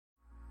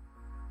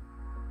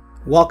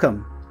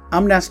Welcome.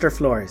 I'm Nestor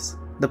Flores,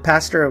 the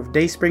pastor of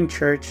Dayspring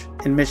Church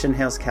in Mission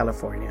Hills,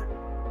 California.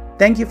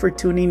 Thank you for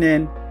tuning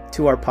in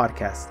to our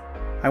podcast.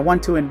 I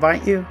want to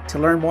invite you to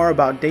learn more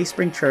about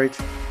Dayspring Church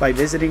by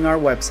visiting our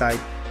website,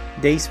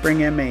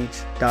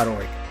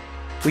 dayspringmh.org.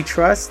 We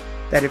trust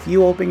that if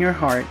you open your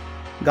heart,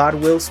 God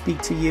will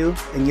speak to you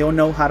and you'll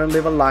know how to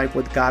live a life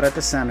with God at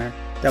the center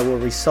that will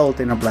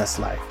result in a blessed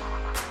life.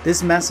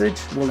 This message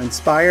will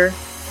inspire,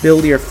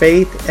 build your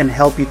faith, and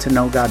help you to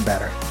know God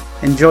better.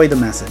 Enjoy the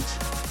message.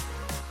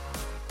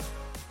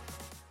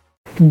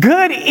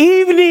 Good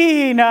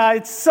evening.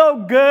 It's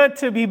so good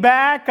to be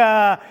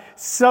back.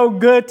 So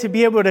good to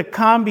be able to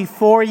come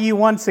before you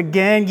once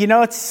again. You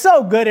know, it's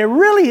so good. It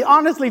really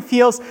honestly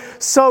feels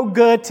so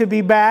good to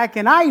be back.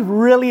 And I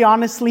really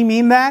honestly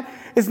mean that.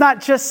 It's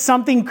not just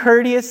something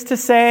courteous to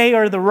say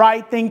or the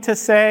right thing to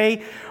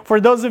say. For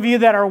those of you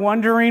that are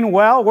wondering,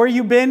 well, where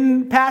you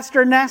been,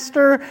 Pastor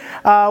Nestor?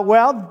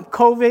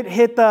 COVID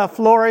hit the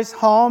Flores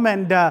home.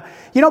 And,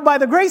 by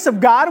the grace of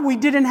God, we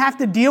didn't have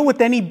to deal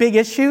with any big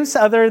issues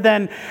other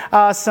than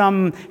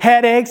some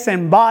headaches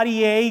and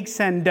body aches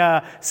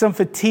and some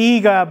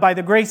fatigue. By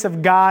the grace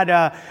of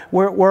God,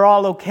 we're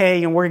all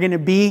okay and we're going to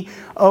be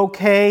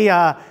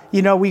okay.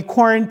 We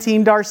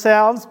quarantined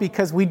ourselves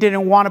because we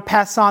didn't want to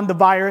pass on the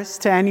virus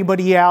to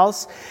anybody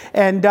else.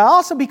 And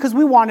also because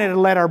we wanted to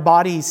let our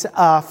bodies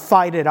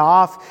fight it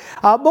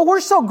off. But we're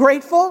so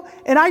grateful.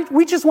 And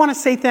we just want to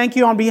say thank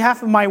you on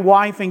behalf of my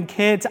wife and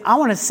kids. I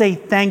want to say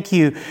thank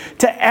you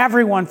to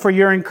everyone for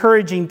your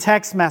encouraging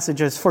text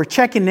messages, for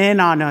checking in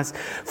on us,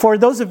 for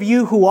those of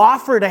you who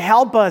offer to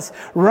help us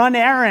run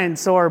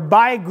errands or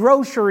buy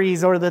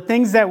groceries or the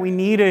things that we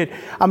needed.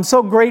 I'm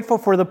so grateful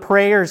for the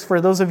prayers, for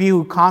those of you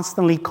who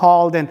constantly called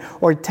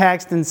or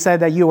text and said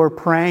that you were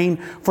praying,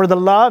 for the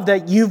love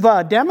that you've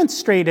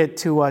demonstrated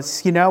to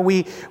us.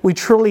 We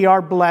truly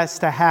are blessed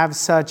to have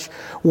such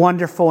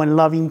wonderful and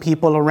loving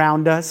people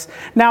around us.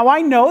 Now,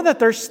 I know that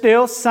there's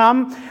still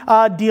some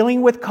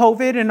dealing with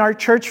COVID in our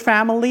church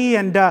family.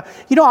 And, I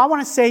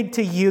want to say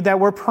to you that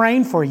we're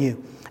praying for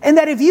you. And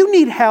that if you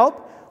need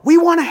help, we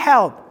want to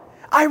help.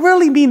 I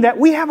really mean that.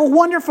 We have a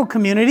wonderful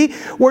community.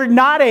 We're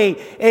not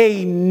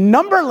a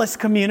numberless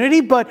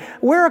community, but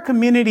we're a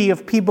community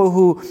of people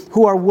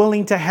who are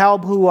willing to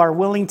help, who are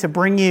willing to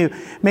bring you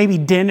maybe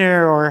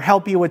dinner or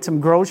help you with some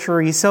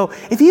groceries. So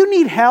if you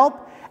need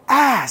help,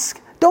 ask.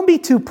 Don't be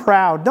too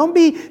proud. Don't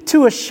be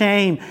too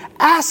ashamed.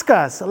 Ask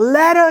us.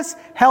 Let us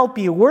help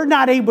you. We're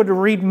not able to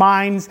read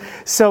minds,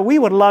 so we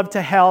would love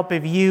to help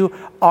if you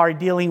are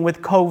dealing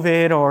with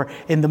COVID or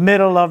in the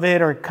middle of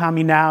it or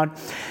coming out.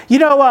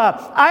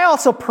 I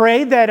also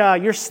pray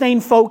that you're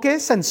staying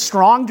focused and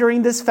strong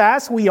during this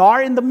fast. We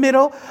are in the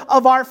middle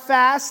of our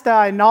fast,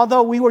 and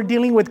although we were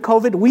dealing with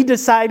COVID, we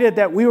decided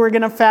that we were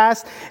going to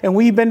fast, and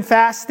we've been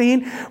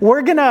fasting.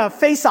 We're going to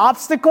face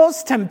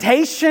obstacles,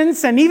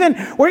 temptations, and even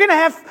we're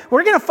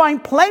going to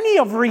find plenty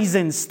of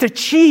reasons to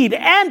cheat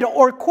and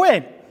or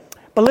quit.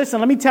 But listen,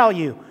 let me tell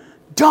you,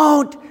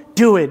 don't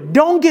do it.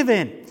 Don't give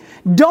in.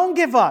 Don't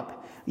give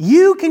up.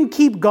 You can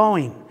keep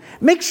going.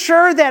 Make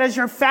sure that as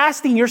you're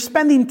fasting, you're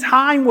spending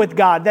time with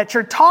God, that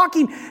you're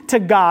talking to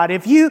God.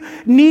 If you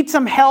need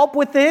some help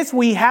with this,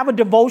 we have a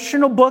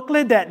devotional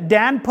booklet that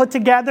Dan put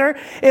together.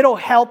 It'll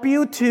help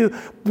you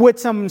with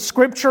some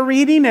scripture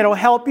reading. It'll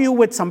help you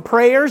with some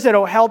prayers.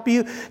 It'll help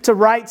you to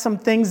write some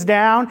things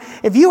down.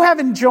 If you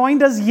haven't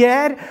joined us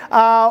yet,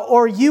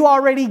 or you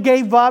already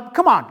gave up,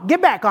 come on,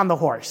 get back on the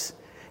horse.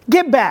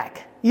 Get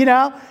back.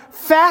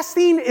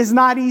 Fasting is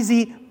not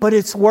easy, but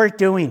it's worth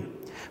doing.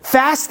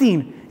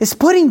 Fasting is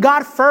putting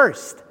God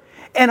first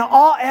and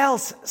all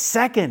else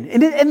second.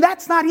 And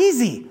that's not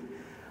easy.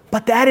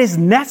 But that is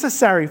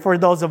necessary for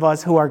those of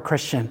us who are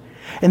Christian.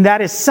 And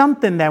that is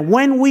something that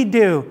when we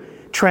do,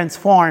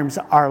 transforms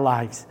our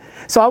lives.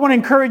 So I want to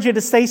encourage you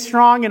to stay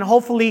strong, and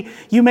hopefully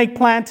you make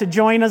plan to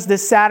join us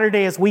this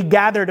Saturday as we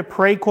gather to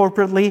pray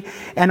corporately,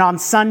 and on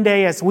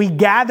Sunday as we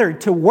gather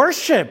to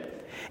worship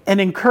and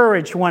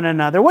encourage one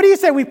another. What do you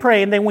say we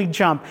pray and then we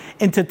jump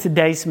into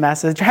today's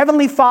message?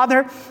 Heavenly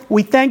Father,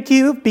 we thank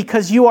you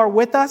because you are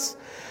with us.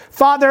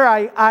 Father,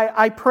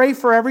 I pray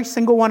for every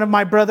single one of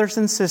my brothers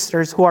and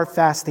sisters who are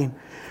fasting.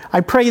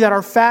 I pray that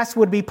our fast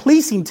would be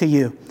pleasing to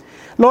you.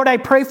 Lord, I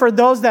pray for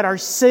those that are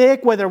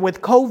sick, whether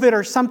with COVID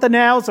or something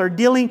else, or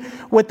dealing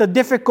with a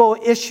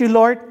difficult issue,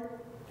 Lord.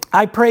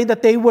 I pray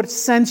that they would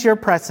sense your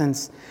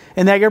presence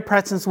and that your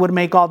presence would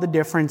make all the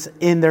difference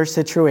in their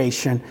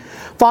situation.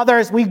 Father,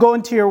 as we go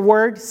into your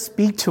word,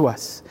 speak to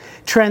us,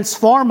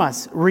 transform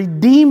us,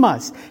 redeem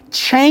us,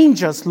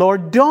 change us,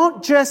 Lord.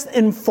 Don't just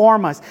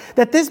inform us,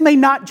 that this may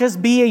not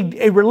just be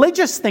a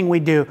religious thing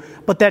we do,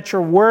 but that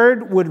your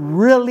word would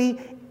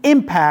really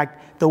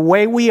impact the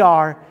way we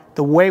are,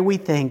 the way we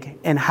think,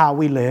 and how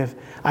we live.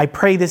 I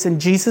pray this in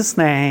Jesus'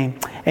 name.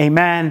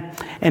 Amen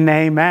and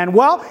amen.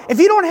 Well, if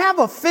you don't have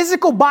a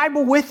physical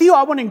Bible with you,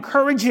 I want to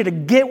encourage you to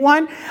get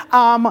one.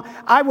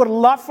 I would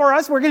love for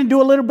us. We're going to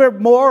do a little bit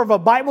more of a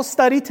Bible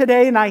study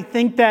today, and I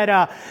think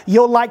that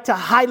you'll like to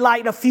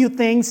highlight a few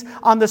things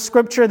on the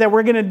scripture that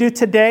we're going to do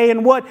today.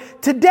 And what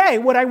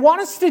I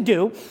want us to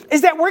do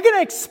is that we're going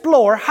to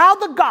explore how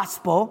the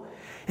gospel,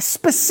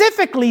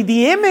 specifically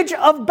the image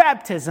of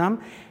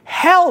baptism,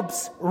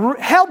 helps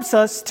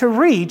us to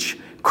reach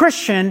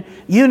Christian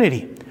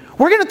unity.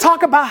 We're going to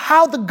talk about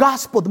how the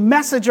gospel, the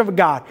message of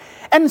God,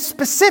 and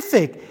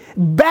specific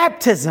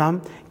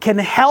baptism can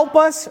help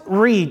us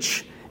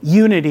reach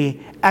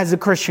unity as a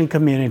Christian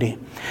community.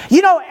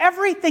 You know,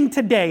 everything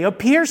today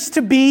appears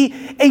to be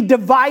a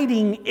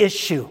dividing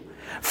issue.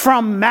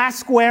 From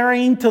mask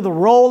wearing to the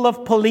role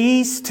of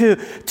police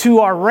to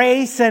our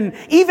race and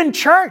even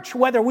church,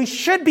 whether we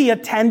should be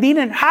attending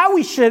and how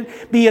we should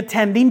be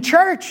attending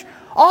church.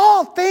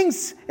 All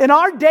things in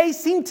our day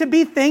seem to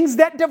be things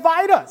that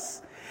divide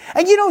us.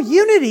 And you know,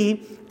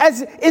 unity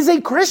is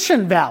a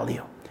Christian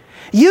value.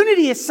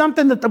 Unity is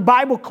something that the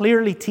Bible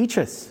clearly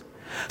teaches.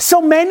 So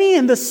many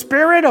in the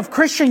spirit of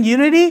Christian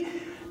unity,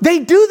 they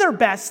do their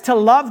best to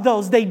love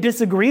those they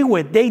disagree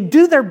with. They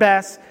do their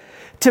best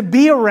to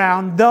be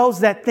around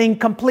those that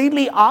think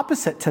completely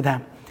opposite to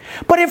them.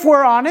 But if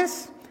we're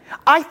honest,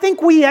 I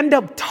think we end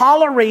up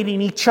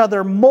tolerating each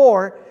other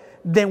more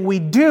than we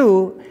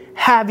do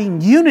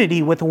having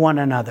unity with one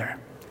another.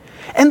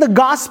 And the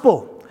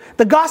gospel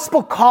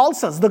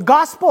calls us, the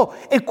gospel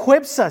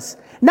equips us,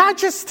 not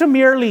just to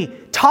merely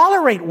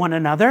tolerate one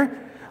another,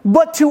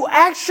 but to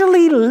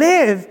actually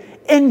live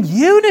in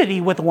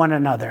unity with one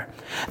another.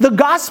 The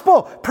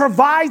gospel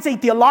provides a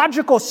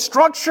theological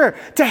structure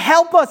to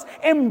help us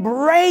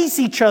embrace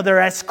each other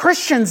as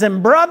Christians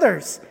and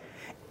brothers.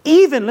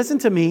 Even, listen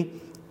to me,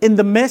 in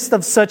the midst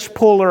of such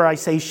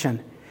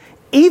polarization,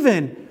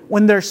 even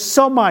when there's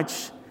so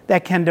much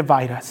that can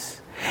divide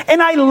us.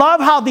 And I love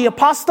how the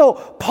Apostle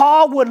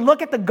Paul would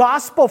look at the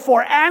gospel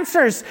for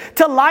answers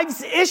to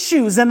life's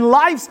issues and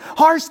life's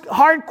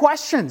hard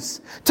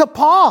questions. To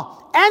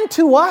Paul and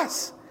to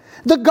us,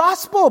 the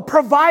gospel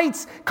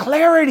provides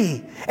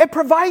clarity. It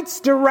provides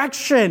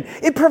direction.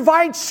 It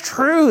provides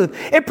truth.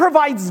 It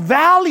provides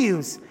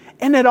values.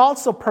 And it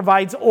also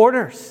provides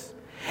orders.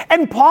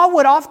 And Paul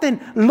would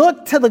often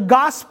look to the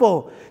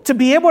gospel to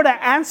be able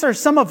to answer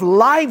some of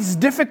life's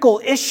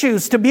difficult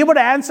issues, to be able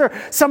to answer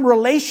some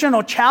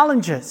relational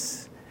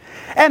challenges.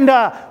 And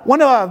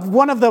one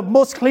of the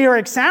most clear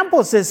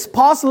examples is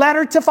Paul's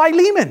letter to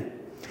Philemon.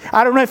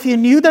 I don't know if you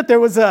knew that there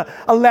was a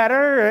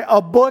letter,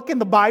 a book in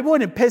the Bible,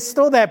 an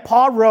epistle that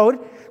Paul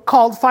wrote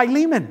called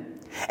Philemon.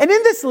 And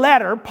in this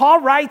letter,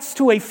 Paul writes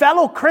to a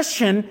fellow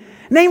Christian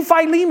named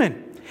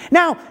Philemon.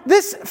 Now,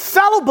 this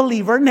fellow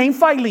believer named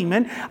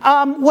Philemon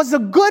was a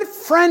good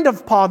friend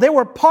of Paul. They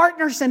were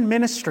partners in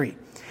ministry.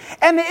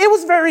 And it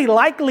was very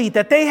likely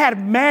that they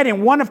had met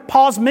in one of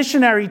Paul's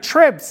missionary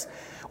trips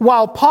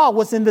while Paul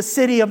was in the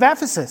city of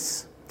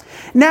Ephesus.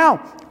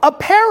 Now,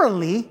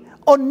 apparently,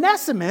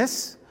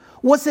 Onesimus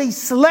was a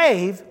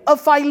slave of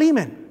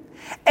Philemon.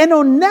 And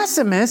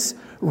Onesimus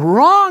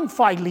wronged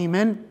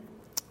Philemon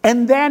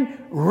and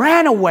then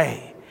ran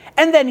away.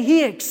 And then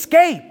he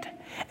escaped.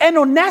 And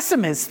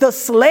Onesimus, the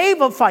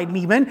slave of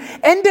Philemon,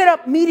 ended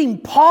up meeting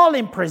Paul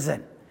in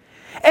prison.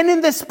 And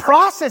in this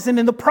process, and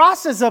in the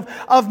process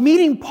of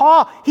meeting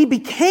Paul, he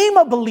became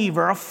a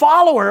believer, a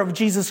follower of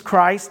Jesus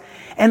Christ,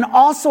 and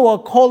also a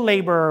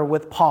co-laborer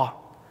with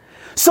Paul.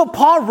 So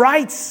Paul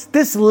writes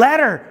this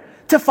letter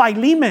to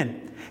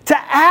Philemon to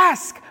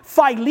ask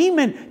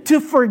Philemon to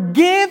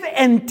forgive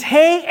and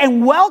take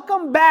and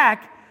welcome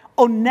back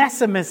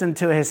Onesimus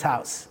into his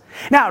house.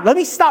 Now, let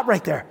me stop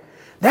right there.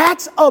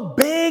 That's a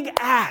big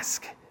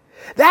ask.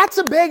 That's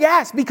a big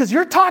ask because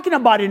you're talking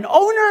about an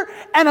owner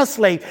and a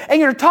slave.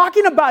 And you're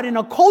talking about in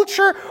a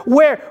culture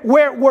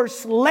where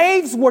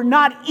slaves were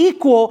not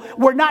equal,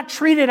 were not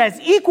treated as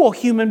equal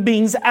human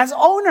beings as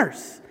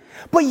owners.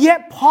 But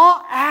yet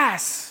Paul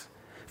asks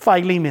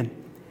Philemon,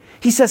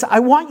 he says, I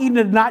want you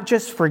to not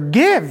just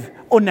forgive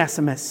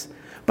Onesimus,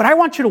 but I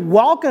want you to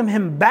welcome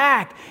him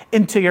back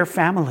into your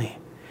family.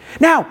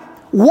 Now,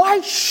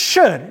 why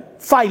should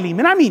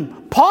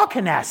Philemon, Paul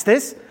can ask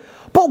this,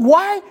 but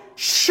why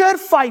should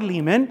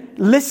Philemon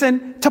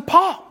listen to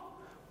Paul?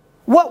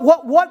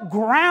 What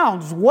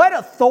grounds, what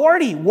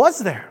authority was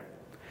there?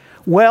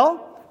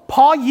 Well,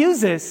 Paul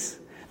uses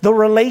the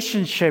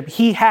relationship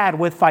he had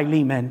with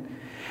Philemon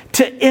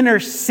to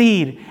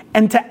intercede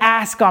and to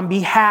ask on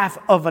behalf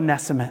of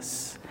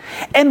Onesimus.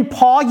 And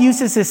Paul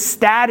uses his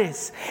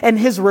status and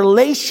his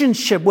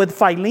relationship with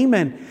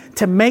Philemon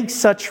to make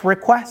such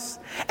requests.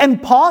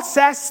 And Paul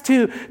says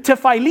to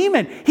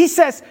Philemon, he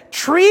says,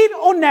 treat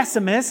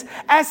Onesimus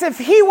as if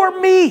he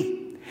were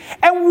me.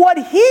 And what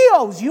he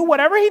owes you,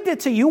 whatever he did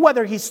to you,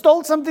 whether he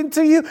stole something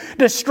to you,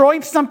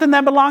 destroyed something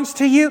that belongs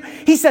to you,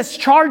 he says,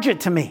 charge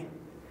it to me.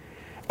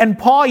 And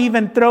Paul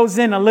even throws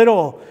in a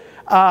little,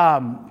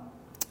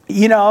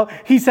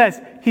 he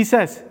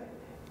says,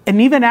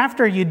 And even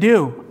after you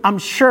do, I'm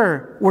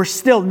sure we're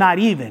still not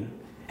even.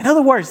 In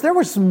other words, there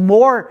was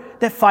more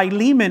that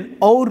Philemon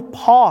owed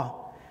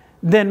Paul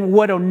than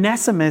what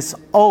Onesimus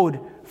owed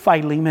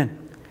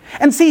Philemon.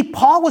 And see,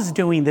 Paul was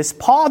doing this.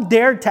 Paul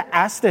dared to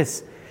ask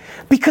this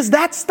because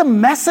that's the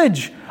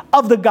message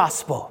of the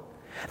gospel.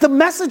 The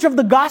message of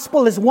the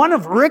gospel is one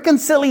of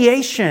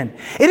reconciliation.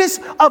 It is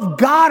of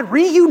God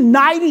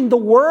reuniting the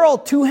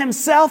world to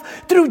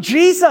himself through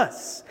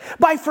Jesus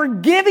by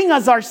forgiving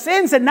us our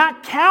sins and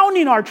not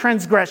counting our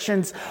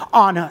transgressions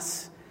on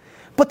us.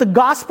 But the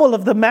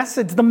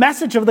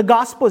message of the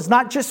gospel is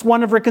not just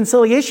one of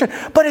reconciliation,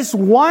 but it's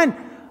one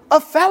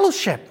of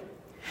fellowship.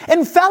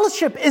 And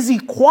fellowship is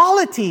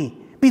equality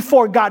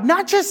before God,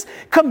 not just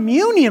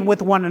communion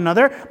with one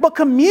another, but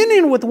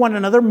communion with one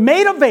another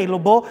made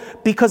available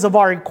because of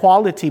our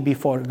equality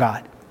before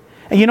God.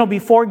 And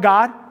before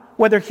God,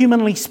 whether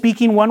humanly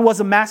speaking, one was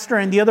a master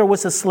and the other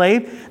was a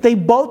slave, they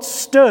both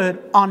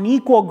stood on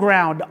equal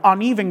ground,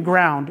 on even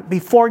ground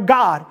before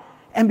God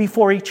and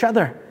before each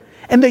other.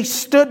 And they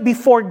stood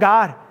before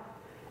God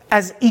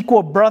as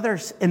equal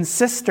brothers and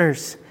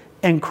sisters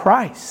in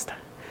Christ.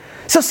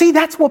 So see,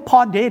 that's what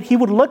Paul did. He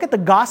would look at the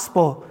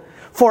gospel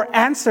for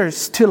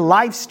answers to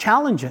life's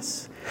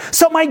challenges.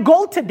 So my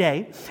goal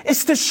today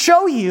is to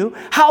show you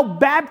how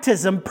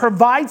baptism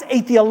provides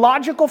a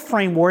theological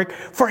framework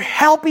for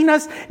helping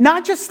us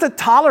not just to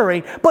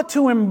tolerate, but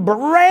to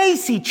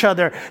embrace each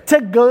other,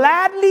 to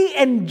gladly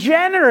and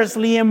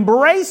generously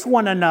embrace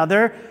one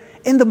another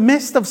in the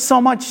midst of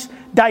so much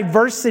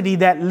diversity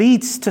that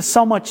leads to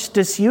so much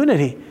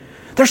disunity.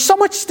 There's so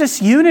much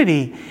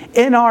disunity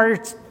in our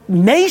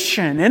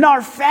nation, in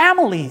our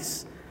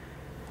families.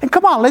 And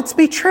come on, let's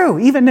be true,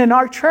 even in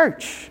our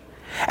church.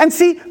 And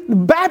see,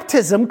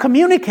 baptism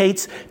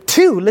communicates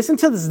two. Listen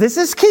to this. This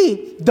is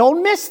key.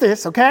 Don't miss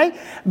this, okay?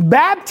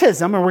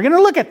 Baptism, and we're going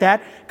to look at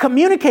that,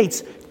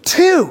 communicates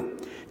two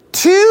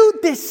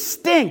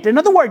distinct. In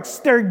other words,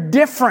 they're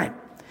different.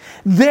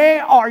 They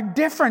are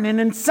different, and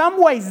in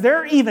some ways,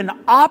 they're even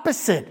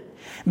opposite.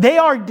 They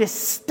are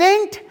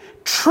distinct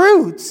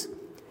truths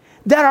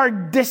that are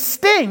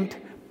distinct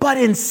but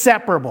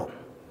inseparable.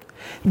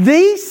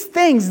 These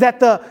things that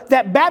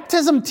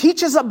baptism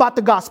teaches about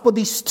the gospel,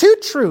 these two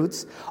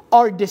truths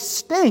are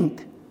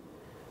distinct,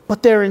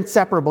 but they're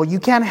inseparable. You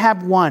can't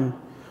have one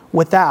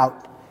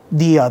without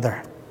the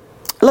other.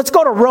 Let's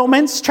go to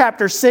Romans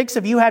chapter 6.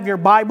 If you have your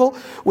Bible,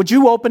 would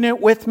you open it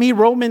with me?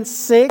 Romans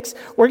 6.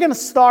 We're going to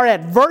start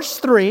at verse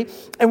 3,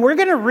 and we're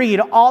going to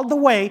read all the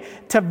way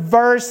to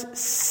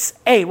verse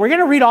 8. We're going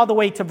to read all the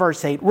way to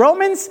verse 8.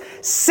 Romans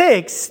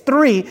 6,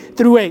 3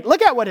 through 8.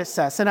 Look at what it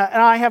says. And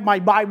I have my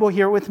Bible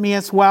here with me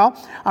as well.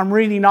 I'm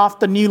reading off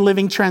the New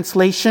Living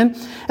Translation.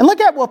 And look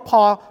at what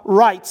Paul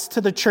writes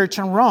to the church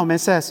in Rome. It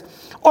says,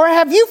 "Or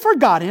have you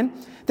forgotten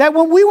that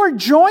when we were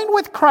joined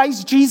with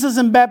Christ Jesus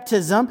in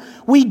baptism,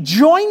 we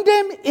joined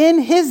him in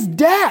his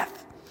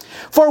death?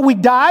 For we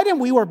died and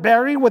we were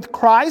buried with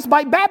Christ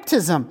by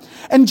baptism.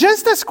 And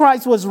just as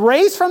Christ was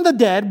raised from the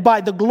dead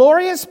by the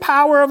glorious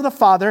power of the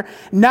Father,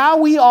 now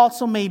we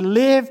also may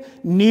live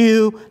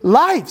new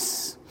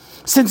lives.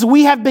 Since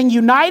we have been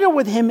united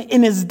with him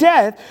in his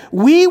death,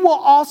 we will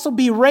also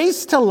be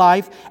raised to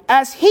life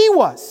as he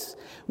was.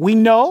 We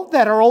know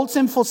that our old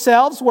sinful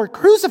selves were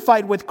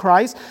crucified with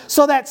Christ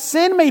so that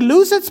sin may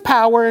lose its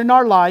power in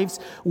our lives.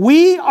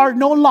 We are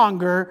no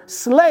longer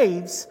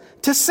slaves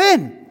to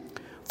sin.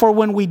 For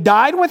when we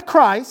died with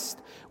Christ,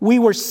 we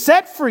were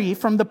set free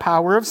from the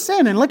power of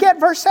sin." And look at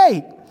verse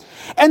 8.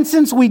 "And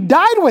since we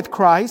died with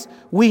Christ,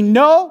 we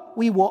know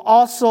we will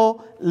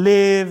also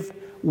live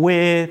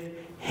with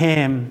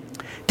him."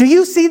 Do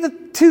you see the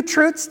two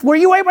truths? Were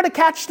you able to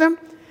catch them?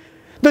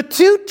 The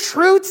two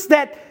truths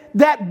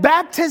that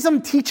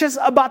baptism teaches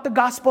about the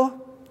gospel?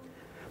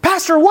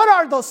 Pastor, what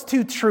are those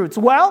two truths?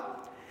 Well,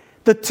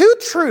 the two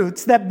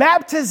truths that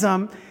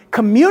baptism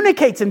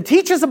communicates and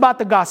teaches about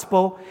the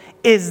gospel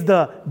is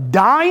the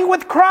dying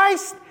with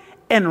Christ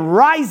and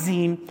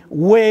rising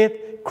with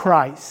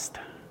Christ.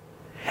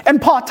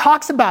 And Paul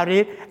talks about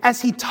it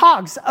as he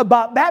talks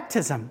about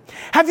baptism.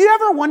 Have you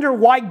ever wondered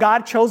why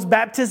God chose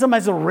baptism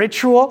as a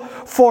ritual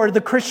for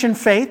the Christian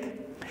faith?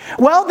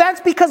 Well,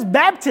 that's because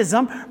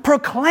baptism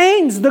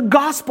proclaims the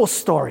gospel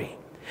story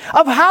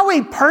of how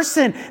a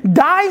person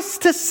dies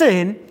to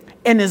sin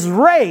and is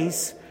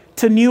raised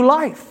to new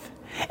life.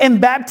 In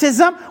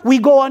baptism, we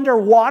go under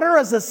water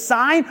as a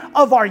sign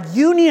of our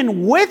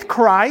union with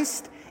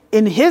Christ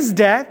in his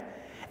death,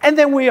 and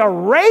then we are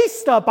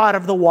raised up out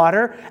of the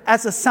water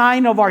as a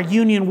sign of our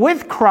union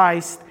with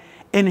Christ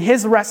in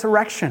his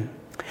resurrection.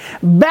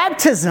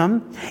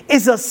 Baptism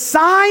is a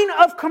sign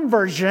of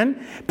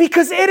conversion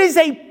because it is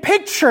a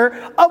picture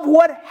of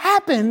what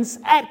happens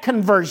at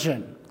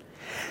conversion.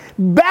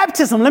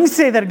 Baptism, let me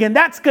say that again.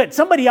 That's good.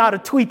 Somebody ought to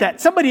tweet that.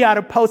 Somebody ought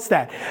to post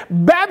that.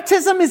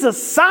 Baptism is a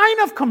sign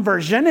of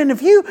conversion. And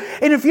if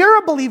you're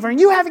a believer and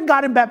you haven't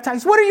gotten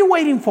baptized, what are you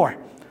waiting for?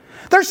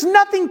 There's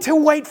nothing to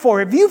wait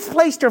for. If you've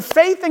placed your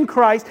faith in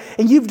Christ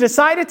and you've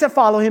decided to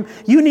follow him,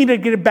 you need to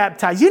get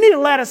baptized. You need to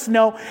let us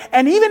know.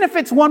 And even if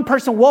it's one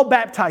person, we'll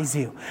baptize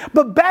you.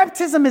 But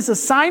baptism is a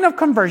sign of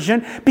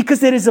conversion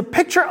because it is a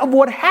picture of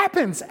what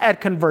happens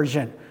at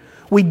conversion.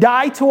 We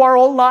die to our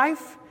old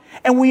life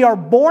and we are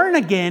born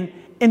again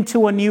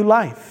into a new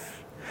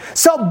life.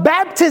 So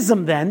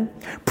baptism then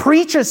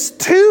preaches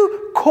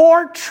two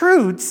core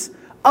truths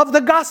of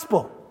the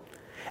gospel.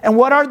 And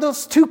what are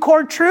those two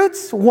core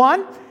truths?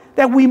 One,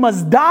 that we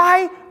must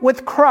die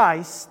with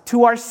Christ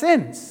to our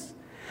sins,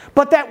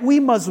 but that we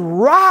must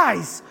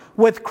rise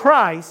with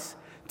Christ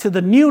to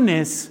the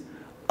newness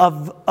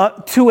of,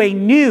 to a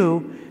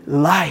new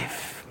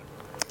life.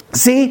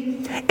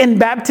 See, in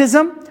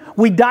baptism,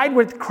 we died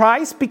with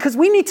Christ because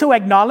we need to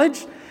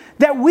acknowledge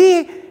that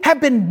we have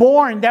been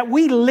born, that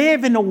we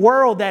live in a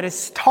world that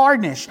is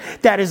tarnished,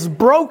 that is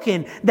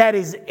broken, that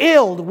is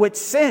ill with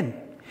sin.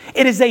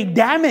 It is a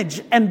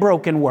damaged and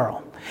broken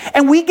world.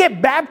 And we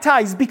get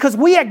baptized because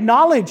we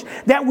acknowledge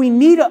that we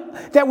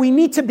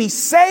need to be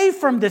saved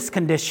from this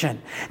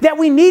condition. That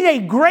we need a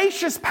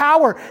gracious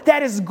power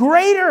that is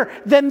greater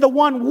than the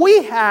one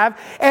we have,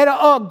 and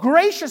a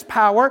gracious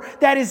power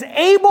that is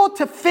able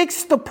to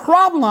fix the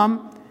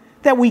problem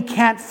that we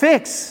can't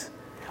fix.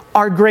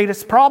 Our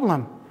greatest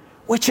problem,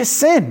 which is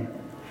sin.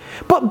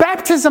 But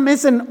baptism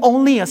isn't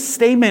only a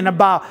statement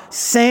about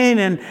sin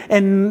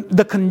and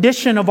the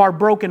condition of our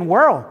broken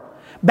world.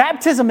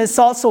 Baptism is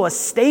also a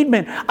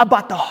statement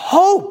about the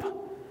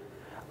hope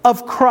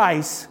of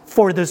Christ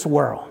for this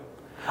world,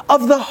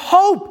 of the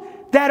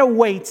hope that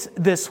awaits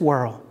this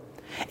world.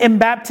 In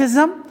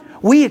baptism,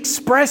 we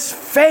express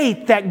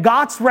faith that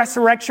God's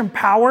resurrection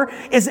power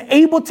is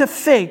able to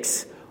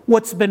fix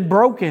what's been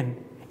broken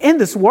in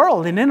this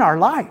world and in our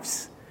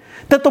lives.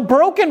 That the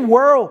broken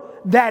world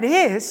that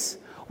is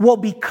will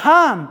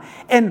become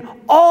an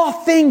all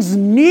things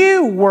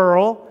new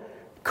world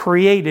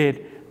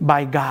created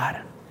by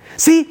God.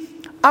 See,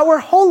 our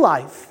whole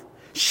life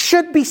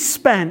should be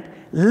spent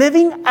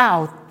living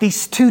out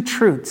these two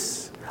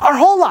truths. Our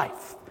whole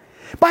life.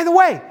 By the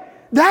way,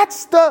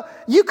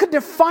 you could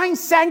define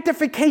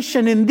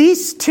sanctification in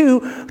these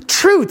two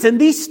truths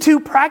and these two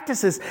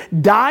practices,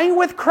 dying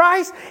with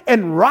Christ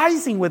and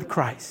rising with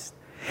Christ.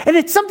 And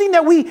it's something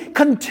that we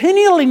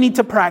continually need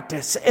to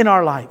practice in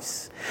our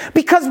lives.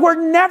 Because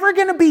we're never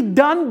going to be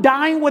done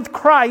dying with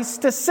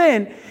Christ to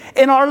sin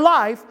in our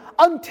life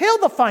until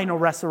the final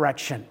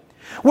resurrection.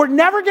 We're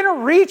never going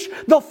to reach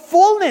the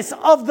fullness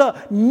of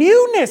the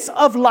newness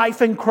of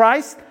life in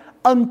Christ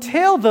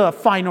until the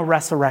final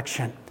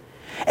resurrection.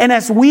 And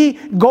as we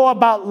go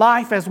about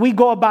life, as we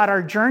go about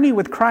our journey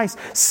with Christ,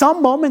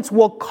 some moments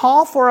will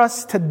call for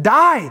us to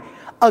die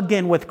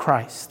again with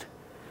Christ.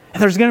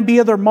 And there's going to be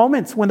other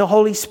moments when the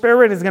Holy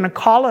Spirit is going to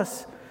call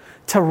us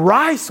to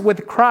rise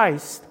with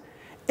Christ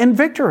in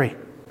victory.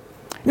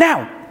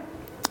 Now,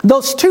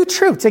 those two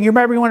truths, and you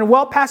remember you wondering,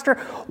 well, Pastor,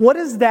 what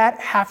does that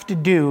have to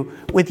do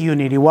with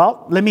unity?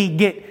 Well, let me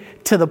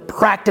get to the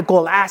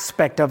practical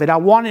aspect of it. I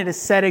wanted to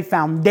set a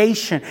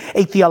foundation,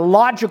 a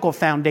theological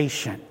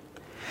foundation.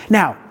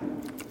 Now,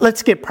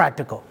 let's get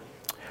practical.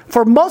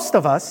 For most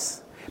of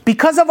us,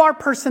 because of our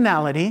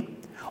personality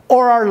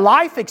or our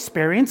life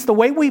experience, the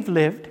way we've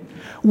lived,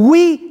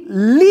 we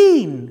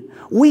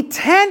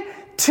tend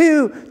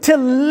to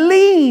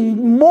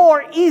lean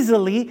more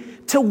easily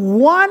to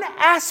one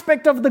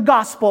aspect of the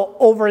gospel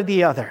over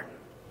the other.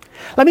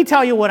 Let me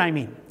tell you what I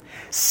mean.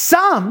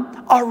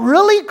 Some are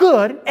really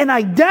good and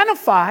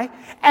identify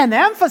and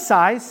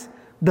emphasize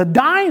the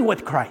dying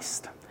with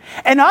Christ.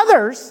 And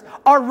others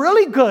are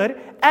really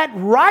good at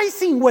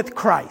rising with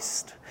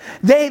Christ.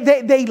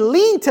 They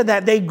lean to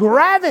that. They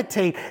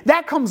gravitate.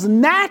 That comes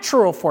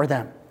natural for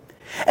them.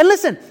 And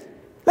listen,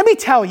 let me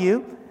tell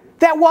you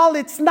that while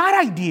it's not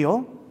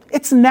ideal,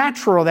 it's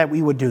natural that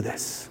we would do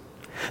this.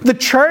 The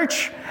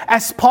church,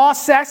 as Paul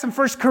says in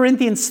 1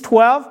 Corinthians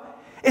 12,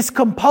 is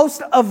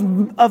composed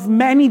of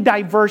many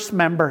diverse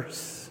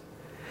members.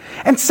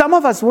 And some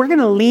of us, we're going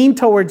to lean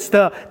towards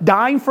the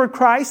dying for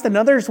Christ, and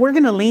others, we're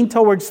going to lean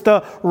towards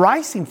the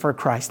rising for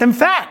Christ. In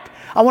fact,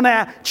 I want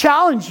to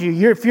challenge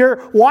you. If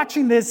you're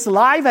watching this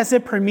live as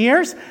it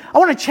premieres, I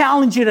want to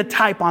challenge you to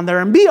type on there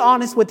and be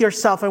honest with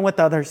yourself and with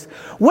others.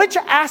 Which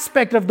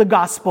aspect of the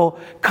gospel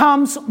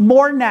comes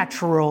more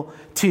natural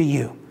to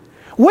you?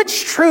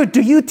 Which truth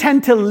do you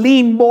tend to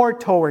lean more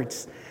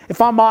towards? If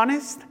I'm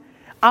honest,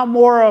 I'm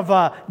more of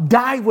a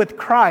die with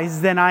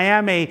Christ than I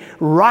am a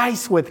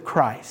rise with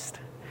Christ.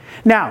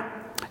 Now,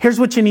 here's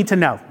what you need to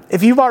know.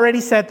 If you've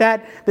already said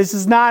that, this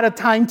is not a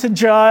time to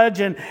judge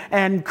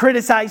and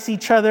criticize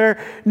each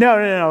other.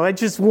 No. I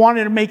just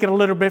wanted to make it a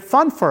little bit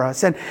fun for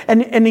us. And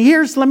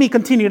let me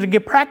continue to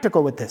get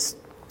practical with this.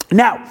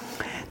 Now,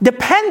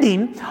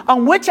 depending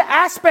on which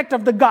aspect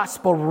of the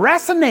gospel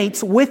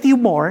resonates with you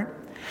more,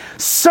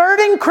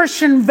 certain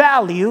Christian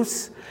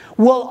values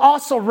will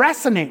also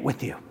resonate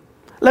with you.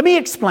 Let me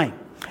explain.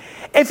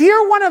 If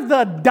you're one of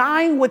the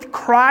dying with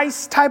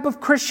Christ type of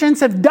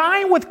Christians, if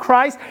dying with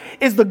Christ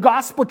is the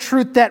gospel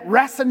truth that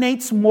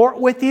resonates more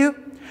with you,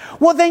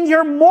 well, then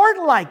you're more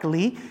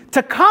likely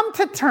to come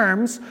to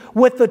terms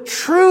with the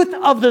truth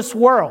of this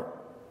world.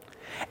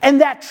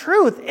 And that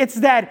truth, it's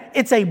that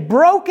it's a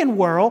broken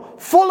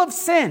world full of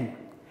sin.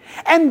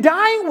 And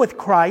dying with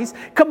Christ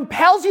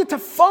compels you to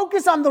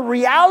focus on the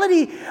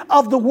reality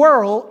of the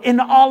world in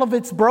all of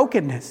its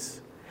brokenness.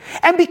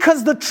 And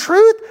because the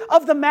truth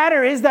of the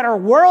matter is that our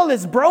world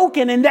is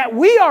broken and that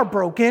we are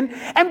broken,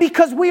 and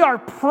because we are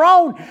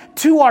prone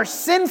to our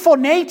sinful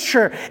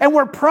nature and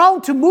we're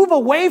prone to move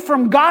away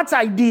from God's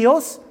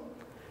ideals,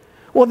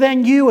 well,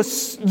 then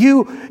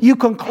you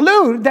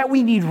conclude that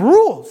we need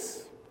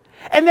rules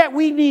and that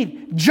we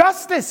need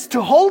justice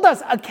to hold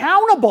us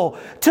accountable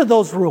to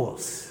those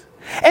rules.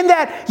 And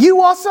that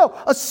you also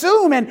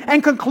assume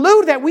and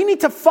conclude that we need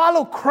to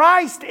follow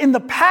Christ in the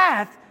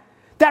path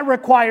that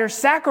requires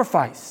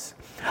sacrifice.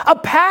 A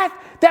path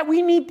that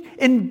we need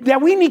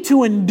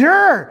to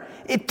endure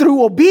it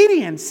through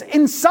obedience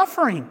in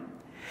suffering.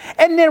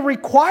 And it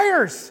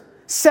requires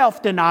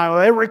self-denial.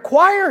 It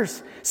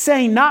requires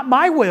saying, not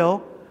my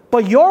will,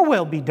 but your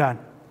will be done.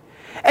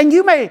 And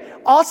you may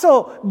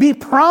also be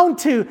prone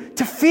to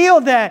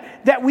feel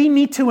that we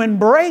need to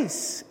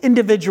embrace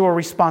individual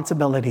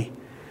responsibility.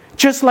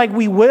 Just like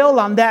we will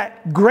on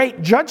that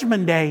great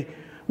judgment day.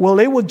 Well,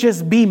 it will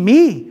just be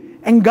me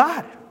and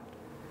God.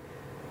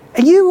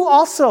 And you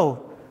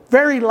also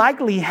very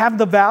likely have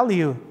the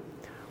value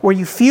where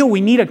you feel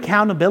we need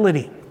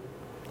accountability.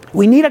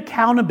 We need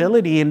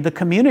accountability in the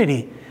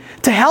community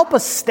to help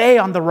us stay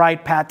on the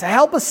right path, to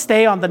help us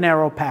stay on the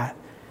narrow path.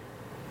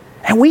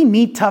 And we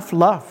need tough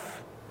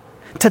love.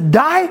 To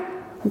die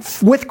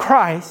with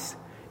Christ,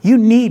 you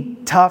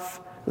need tough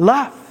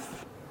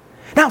love.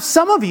 Now,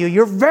 some of you,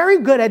 you're very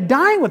good at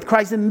dying with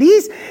Christ. And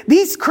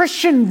these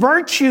Christian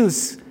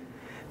virtues,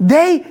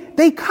 they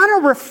kind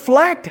of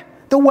reflect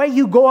the way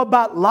you go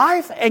about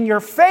life and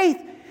your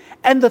faith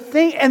and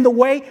the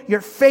way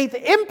your faith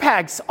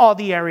impacts all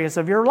the areas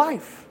of your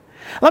life.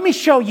 Let me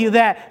show you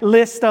that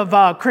list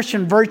of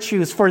Christian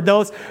virtues for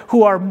those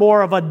who are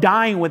more of a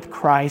dying with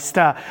Christ.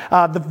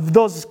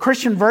 Those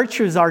Christian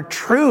virtues are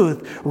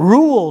truth,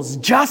 rules,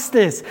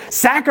 justice,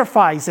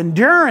 sacrifice,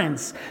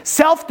 endurance,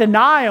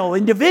 self-denial,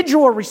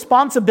 individual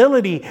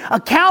responsibility,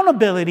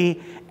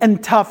 accountability,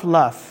 and tough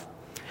love.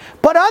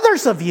 But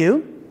others of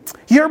you,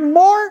 you're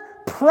more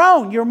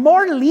prone, you're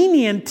more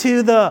lenient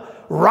to the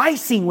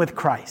rising with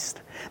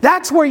Christ.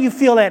 That's where you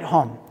feel at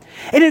home.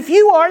 And if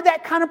you are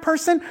that kind of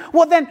person,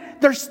 well, then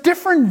there's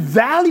different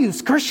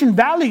values, Christian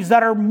values,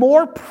 that are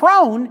more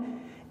prone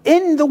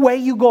in the way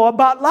you go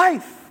about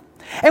life.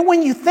 And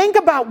when you think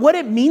about what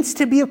it means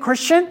to be a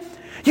Christian,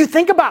 you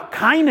think about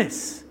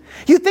kindness.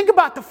 You think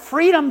about the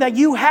freedom that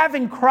you have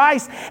in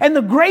Christ and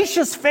the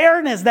gracious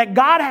fairness that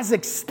God has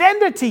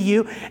extended to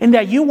you and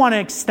that you want to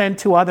extend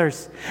to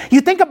others. You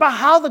think about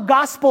how the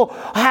gospel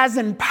has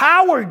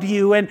empowered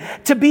you and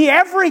to be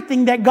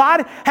everything that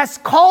God has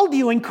called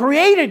you and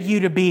created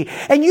you to be.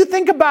 And you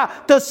think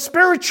about the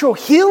spiritual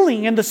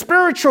healing and the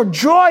spiritual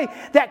joy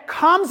that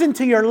comes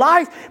into your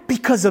life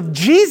because of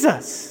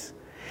Jesus.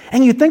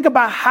 And you think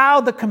about how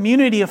the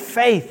community of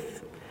faith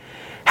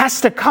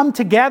has to come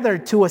together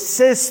to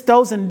assist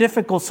those in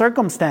difficult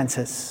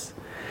circumstances.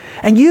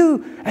 And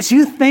as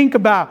you think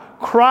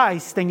about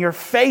Christ and your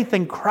faith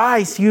in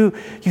Christ, you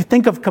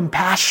think of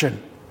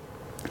compassion.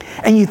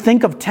 And you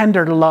think of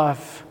tender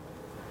love.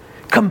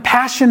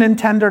 Compassion and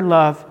tender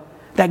love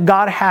that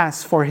God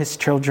has for His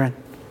children.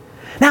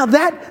 Now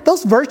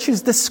those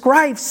virtues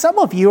describe some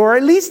of you, or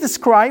at least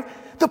describe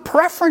the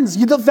preference,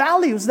 the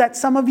values that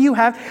some of you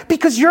have,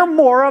 because you're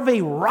more of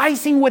a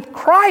rising with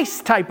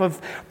Christ type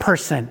of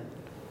person.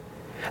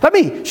 Let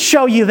me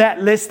show you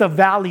that list of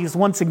values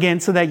once again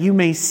so that you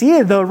may see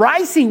it. The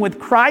rising with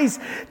Christ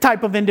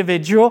type of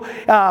individual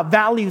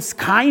values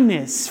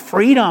kindness,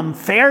 freedom,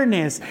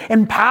 fairness,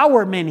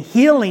 empowerment,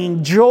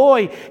 healing,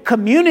 joy,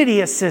 community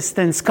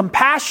assistance,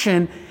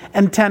 compassion,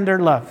 and tender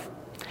love.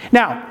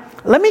 Now,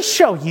 let me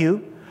show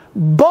you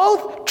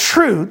both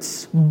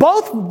truths,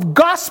 both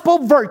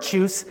gospel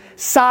virtues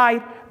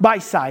side by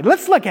side.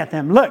 Let's look at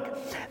them. Look,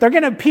 they're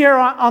going to appear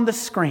on the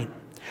screen.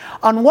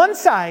 On one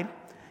side,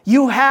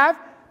 you have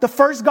the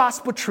first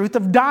gospel truth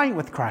of dying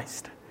with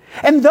Christ.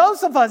 And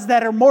those of us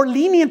that are more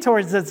lenient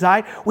towards that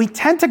side, we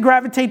tend to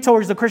gravitate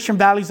towards the Christian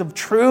values of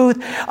truth,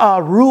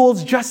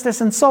 rules, justice,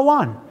 and so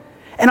on.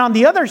 And on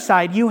the other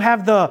side, you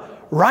have the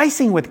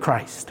rising with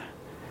Christ,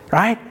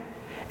 right?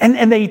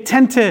 And they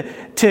tend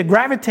to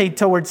gravitate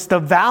towards the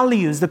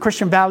values, the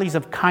Christian values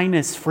of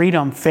kindness,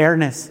 freedom,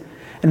 fairness,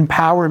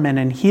 empowerment,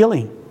 and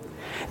healing.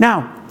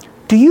 Now,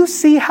 do you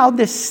see how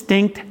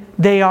distinct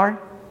they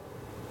are?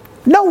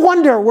 No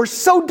wonder we're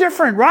so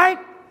different, right?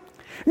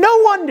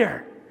 No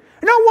wonder.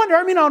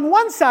 I mean, on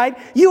one side,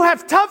 you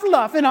have tough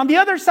love, and on the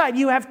other side,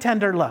 you have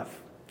tender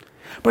love.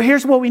 But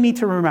here's what we need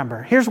to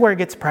remember. Here's where it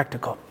gets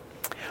practical.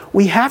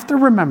 We have to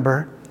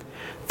remember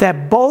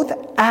that both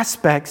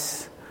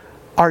aspects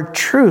are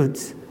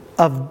truths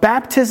of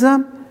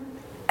baptism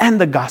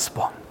and the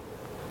gospel.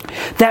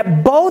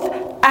 That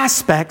both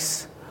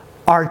aspects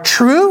are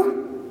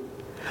true,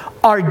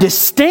 are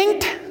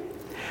distinct,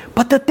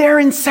 but that they're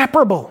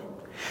inseparable.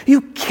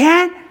 You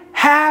can't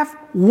have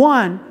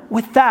one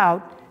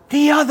without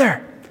the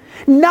other.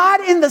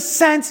 Not in the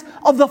sense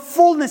of the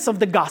fullness of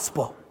the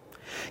gospel.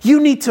 You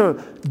need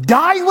to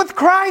die with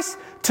Christ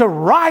to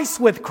rise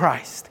with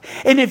Christ.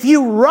 And if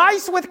you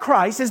rise with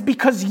Christ, it's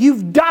because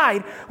you've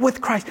died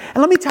with Christ. And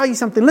let me tell you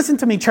something. Listen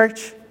to me,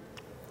 church.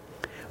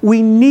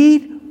 We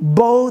need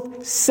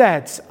both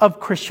sets of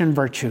Christian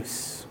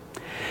virtues.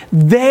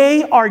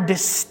 They are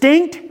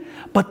distinct,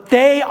 but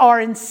they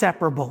are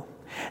inseparable.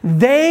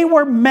 They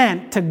were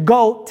meant to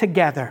go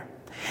together.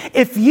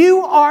 If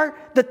you are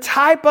the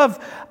type of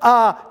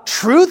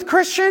truth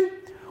Christian,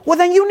 well,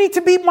 then you need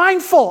to be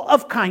mindful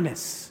of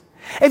kindness.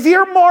 If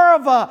you're more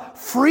of a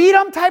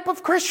freedom type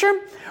of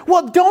Christian,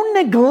 well, don't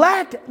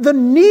neglect the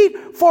need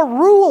for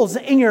rules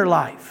in your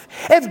life.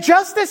 If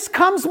justice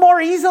comes more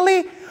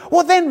easily,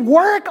 well, then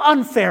work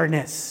on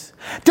fairness.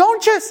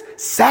 Don't just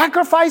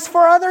sacrifice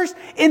for others,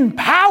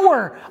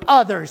 empower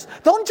others.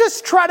 Don't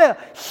just try to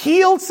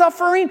heal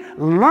suffering,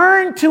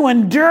 learn to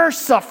endure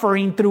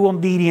suffering through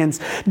obedience.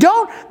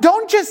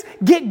 Don't just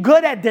get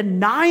good at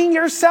denying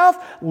yourself,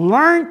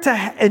 learn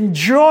to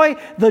enjoy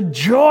the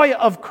joy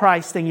of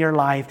Christ in your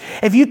life.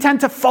 If you tend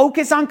to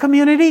focus on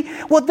community,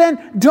 well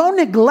then don't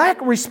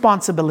neglect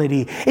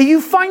responsibility. If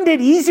you find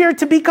it easier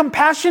to be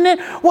compassionate,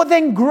 well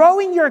then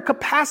growing your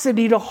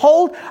capacity to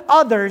hold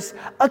others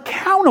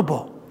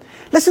accountable.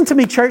 Listen to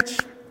me, church.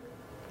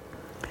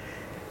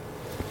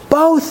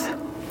 Both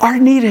are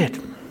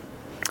needed.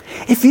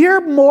 If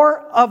you're more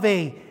of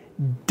a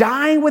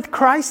dying with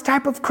Christ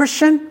type of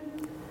Christian,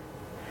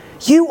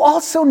 you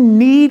also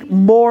need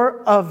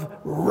more of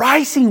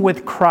rising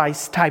with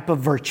Christ type of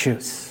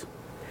virtues.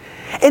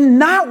 And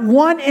not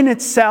one in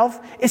itself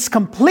is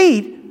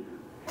complete.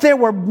 They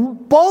were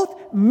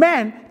both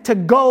meant to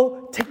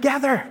go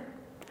together.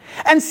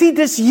 And see,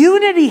 this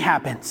unity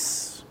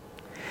happens.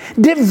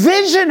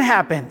 Division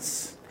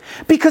happens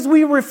because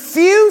we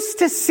refuse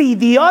to see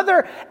the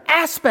other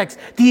aspects,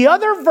 the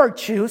other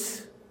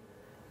virtues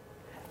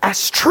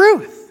as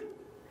truth.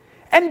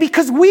 And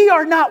because we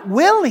are not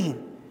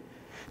willing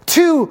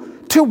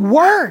to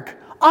work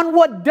on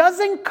what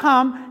doesn't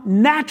come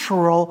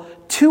natural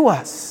to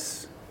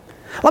us.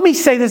 Let me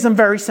say this in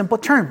very simple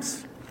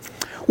terms.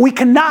 We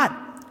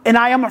cannot, and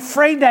I am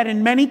afraid that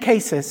in many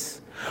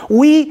cases,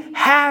 we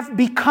have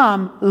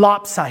become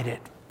lopsided.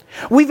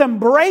 We've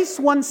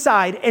embraced one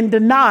side and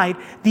denied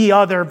the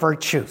other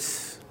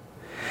virtues.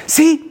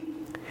 See,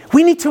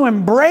 we need to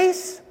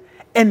embrace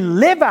and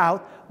live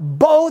out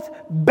both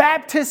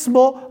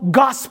baptismal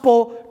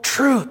gospel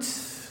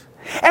truths.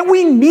 And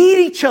we need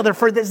each other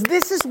for this.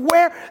 This is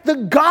where the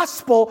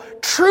gospel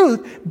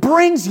truth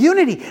brings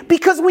unity,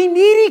 because we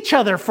need each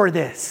other for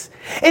this.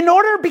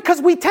 Because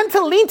we tend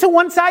to lean to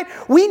one side,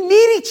 we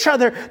need each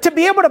other to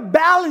be able to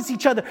balance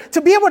each other,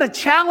 to be able to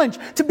challenge,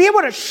 to be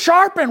able to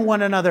sharpen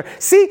one another.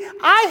 See,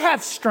 I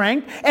have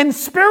strength and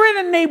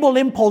spirit-enabled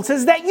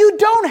impulses that you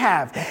don't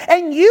have.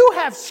 And you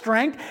have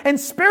strength and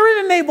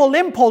spirit-enabled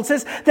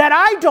impulses that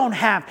I don't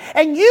have.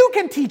 And you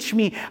can teach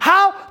me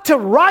how to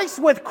rise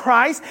with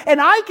Christ,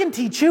 and I can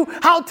teach you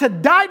how to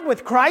die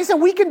with Christ,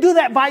 and we can do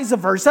that vice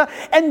versa.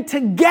 And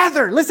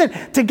together,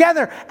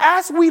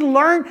 as we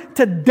learn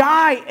to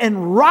die and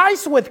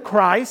rise with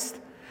Christ,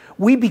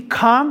 we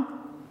become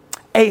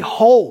a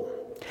whole,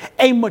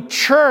 a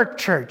mature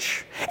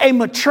church, a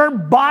mature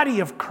body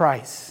of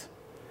Christ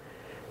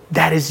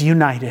that is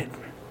united.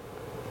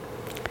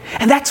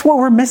 And that's what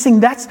we're missing.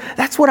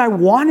 That's what I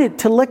wanted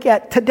to look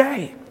at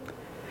today.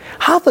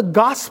 How the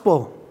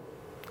gospel,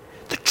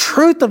 the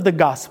truth of the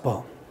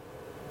gospel,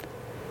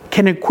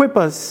 can equip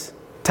us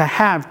to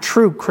have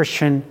true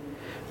Christian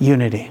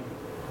unity.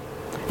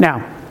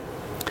 Now,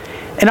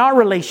 in our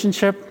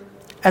relationship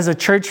as a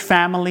church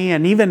family,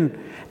 and even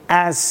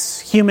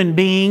as human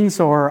beings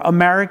or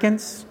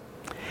Americans,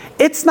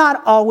 it's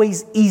not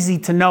always easy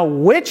to know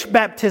which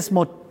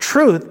baptismal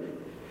truth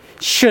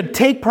should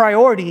take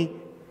priority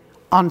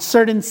on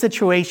certain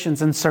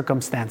situations and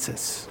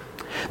circumstances.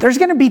 There's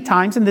going to be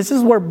times, and this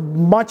is where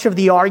much of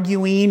the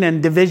arguing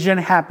and division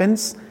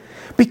happens,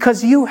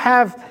 because you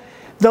have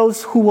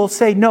those who will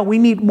say, no, we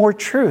need more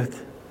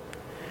truth.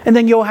 And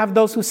then you'll have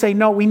those who say,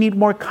 no, we need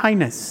more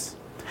kindness.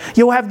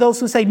 You'll have those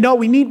who say, no,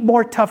 we need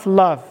more tough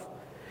love.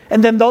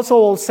 And then those who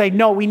will say,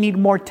 no, we need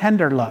more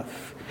tender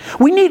love.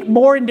 We need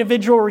more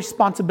individual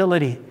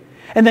responsibility.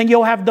 And then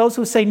you'll have those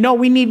who say, no,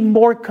 we need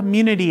more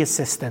community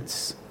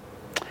assistance.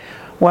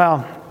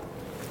 Well,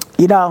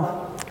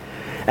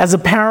 as a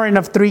parent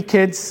of 3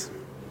 kids,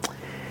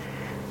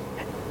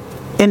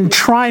 in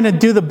trying to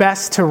do the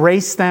best to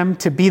raise them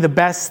to be the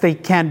best they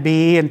can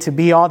be and to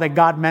be all that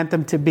God meant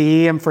them to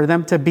be and for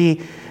them to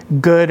be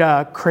good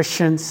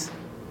Christians,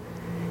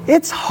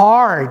 it's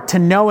hard to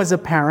know as a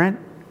parent,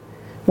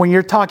 when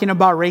you're talking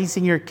about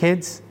raising your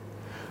kids,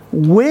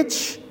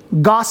 which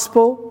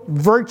gospel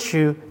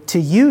virtue to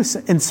use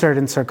in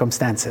certain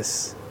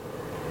circumstances.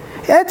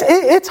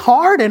 It's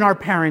hard in our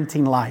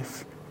parenting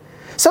life.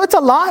 So it's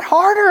a lot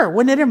harder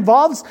when it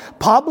involves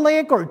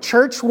public or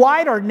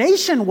church-wide or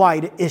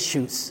nationwide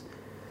issues.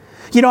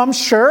 I'm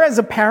sure as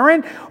a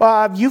parent,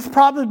 you've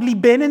probably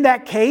been in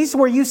that case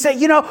where you say,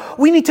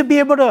 we need to be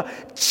able to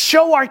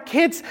show our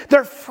kids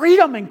their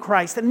freedom in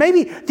Christ. And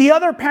maybe the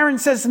other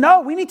parent says,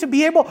 no, we need to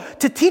be able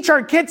to teach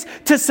our kids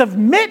to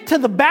submit to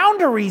the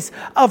boundaries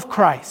of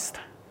Christ.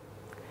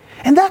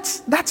 And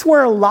that's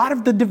where a lot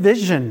of the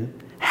division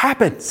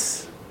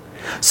happens.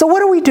 So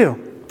what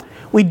do?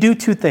 We do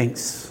two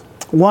things.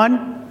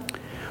 One,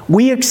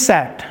 we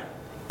accept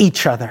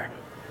each other.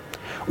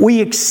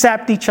 We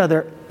accept each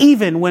other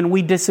even when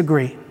we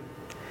disagree.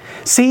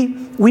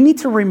 See, we need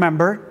to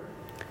remember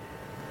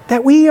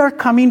that we are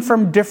coming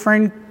from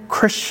different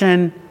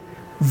Christian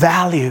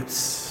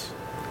values.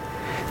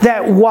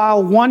 That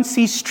while one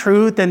sees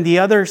truth and the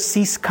other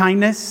sees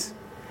kindness,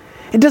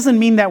 it doesn't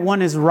mean that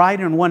one is right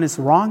and one is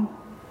wrong.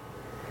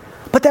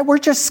 But that we're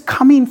just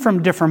coming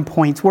from different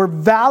points. We're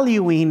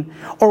valuing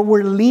or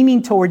we're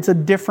leaning towards a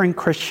different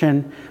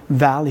Christian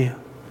value.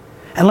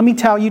 And let me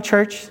tell you,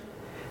 church,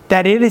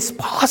 that it is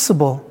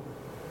possible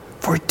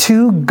for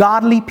two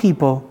godly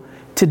people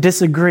to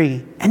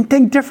disagree and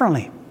think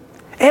differently.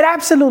 It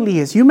absolutely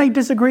is. You may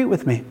disagree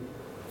with me.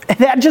 And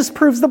that just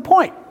proves the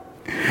point,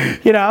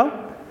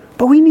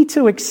 But we need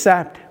to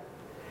accept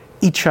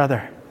each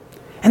other.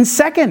 And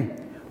second,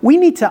 we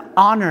need to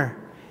honor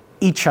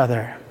each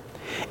other.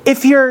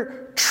 If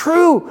you're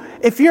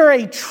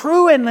a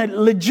true and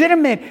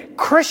legitimate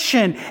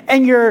Christian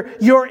and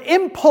your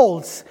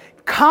impulse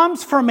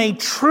comes from a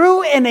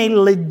true and a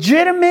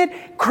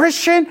legitimate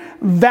Christian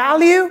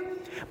value,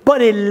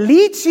 but it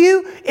leads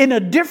you in a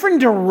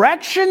different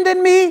direction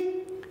than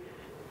me,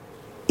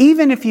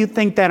 even if you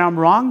think that I'm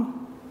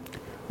wrong,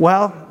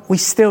 well, we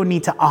still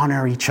need to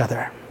honor each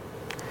other.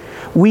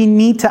 We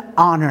need to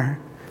honor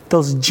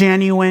those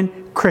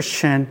genuine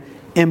Christian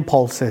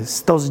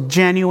impulses, those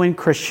genuine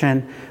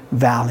Christian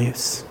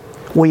values.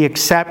 We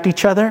accept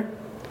each other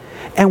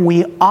and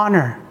we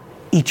honor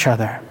each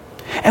other.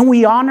 And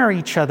we honor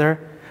each other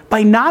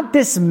by not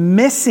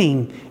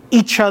dismissing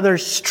each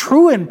other's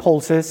true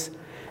impulses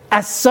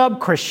as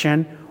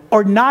sub-Christian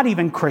or not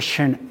even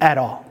Christian at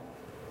all.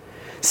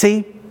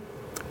 See,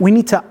 we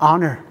need to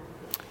honor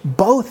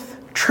both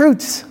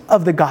truths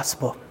of the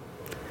gospel.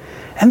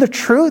 And the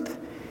truth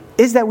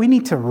is that we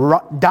need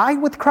to die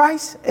with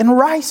Christ and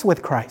rise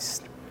with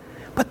Christ.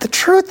 But the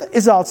truth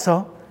is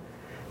also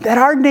that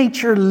our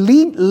nature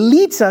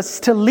leads us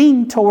to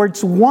lean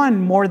towards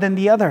one more than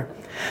the other.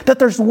 That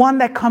there's one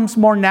that comes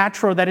more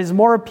natural, that is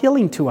more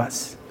appealing to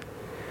us.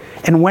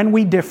 And when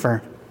we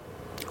differ,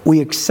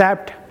 we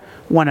accept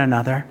one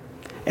another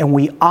and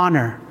we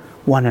honor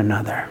one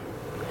another.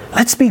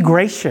 Let's be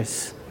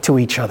gracious to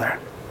each other.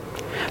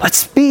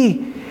 Let's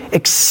be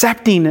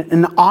accepting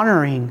and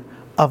honoring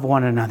of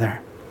one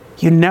another.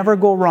 You never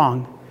go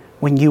wrong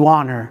when you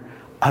honor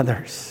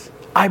others.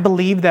 I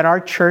believe that our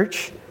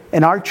church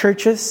and our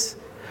churches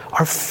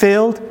are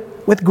filled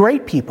with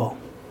great people.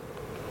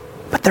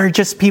 But they're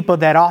just people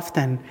that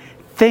often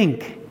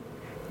think,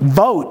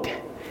 vote,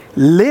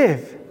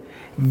 live,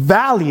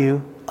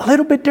 value a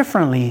little bit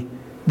differently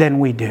than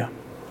we do.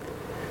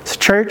 So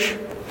church,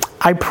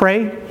 I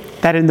pray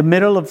that in the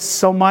middle of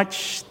so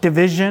much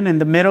division, in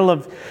the middle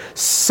of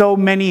so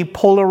many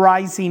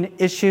polarizing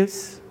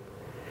issues,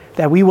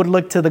 that we would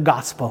look to the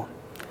gospel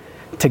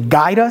to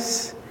guide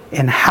us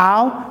in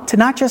how to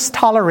not just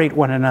tolerate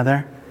one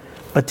another,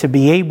 but to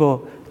be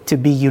able to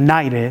be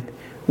united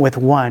with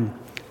one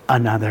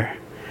another.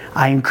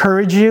 I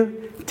encourage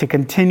you to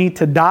continue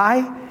to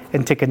die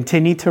and to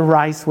continue to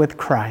rise with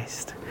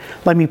Christ.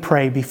 Let me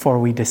pray before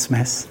we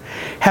dismiss.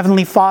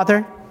 Heavenly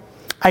Father,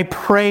 I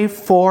pray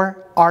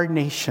for our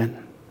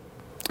nation.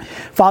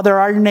 Father,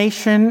 our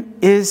nation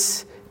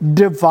is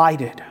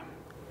divided.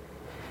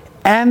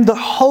 And the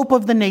hope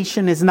of the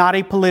nation is not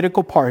a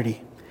political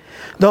party.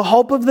 The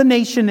hope of the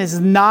nation is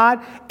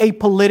not a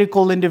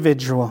political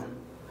individual.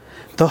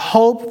 The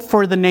hope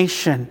for the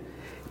nation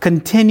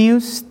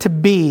continues to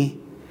be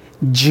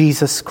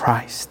Jesus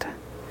Christ.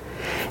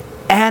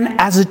 And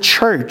as a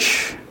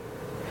church,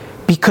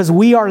 because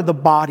we are the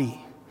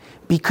body,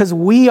 because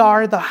we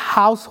are the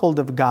household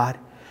of God,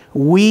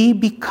 we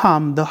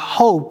become the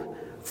hope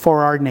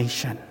for our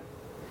nation.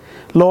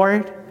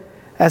 Lord,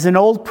 as an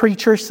old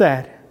preacher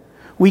said,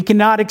 we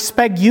cannot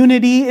expect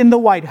unity in the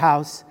White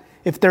House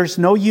if there's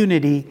no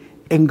unity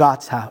in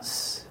God's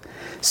house.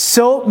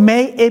 So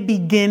may it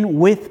begin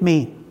with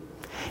me.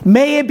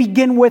 May it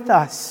begin with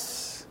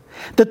us.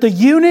 That the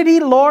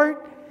unity, Lord,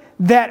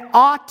 that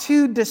ought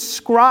to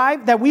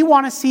describe, that we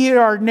want to see in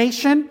our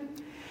nation,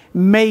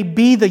 may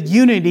be the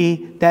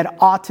unity that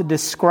ought to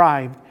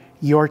describe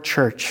your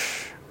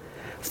church.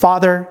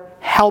 Father,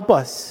 help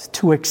us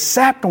to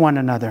accept one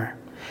another.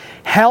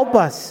 Help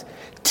us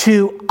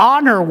to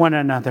honor one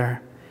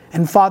another.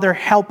 And Father,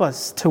 help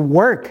us to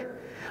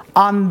work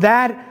on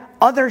that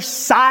other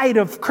side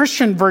of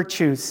Christian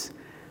virtues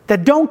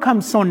that don't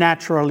come so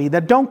naturally,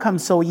 that don't come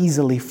so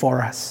easily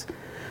for us.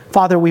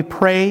 Father, we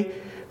pray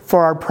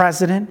for our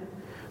president.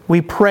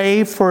 We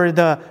pray for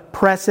the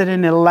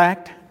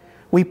president-elect.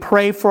 We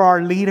pray for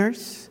our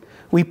leaders.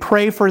 We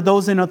pray for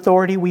those in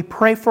authority. We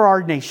pray for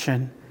our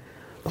nation.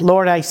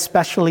 Lord, I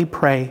especially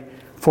pray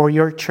for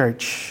your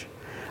church.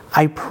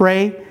 I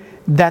pray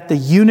that the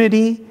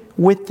unity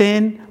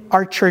within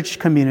our church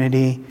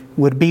community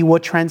would be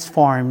what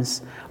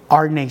transforms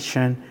our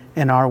nation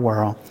and our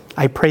world.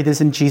 I pray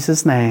this in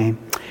Jesus' name.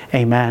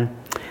 Amen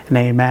and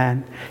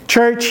amen.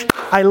 Church,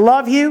 I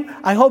love you.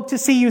 I hope to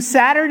see you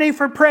Saturday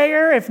for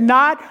prayer. If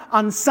not,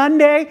 on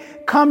Sunday,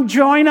 come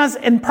join us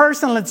in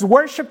person. Let's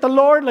worship the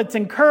Lord. Let's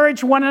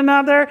encourage one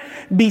another.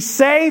 Be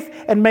safe,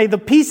 and may the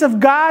peace of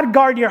God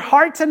guard your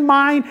hearts and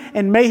mind,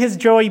 and may His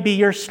joy be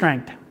your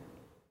strength.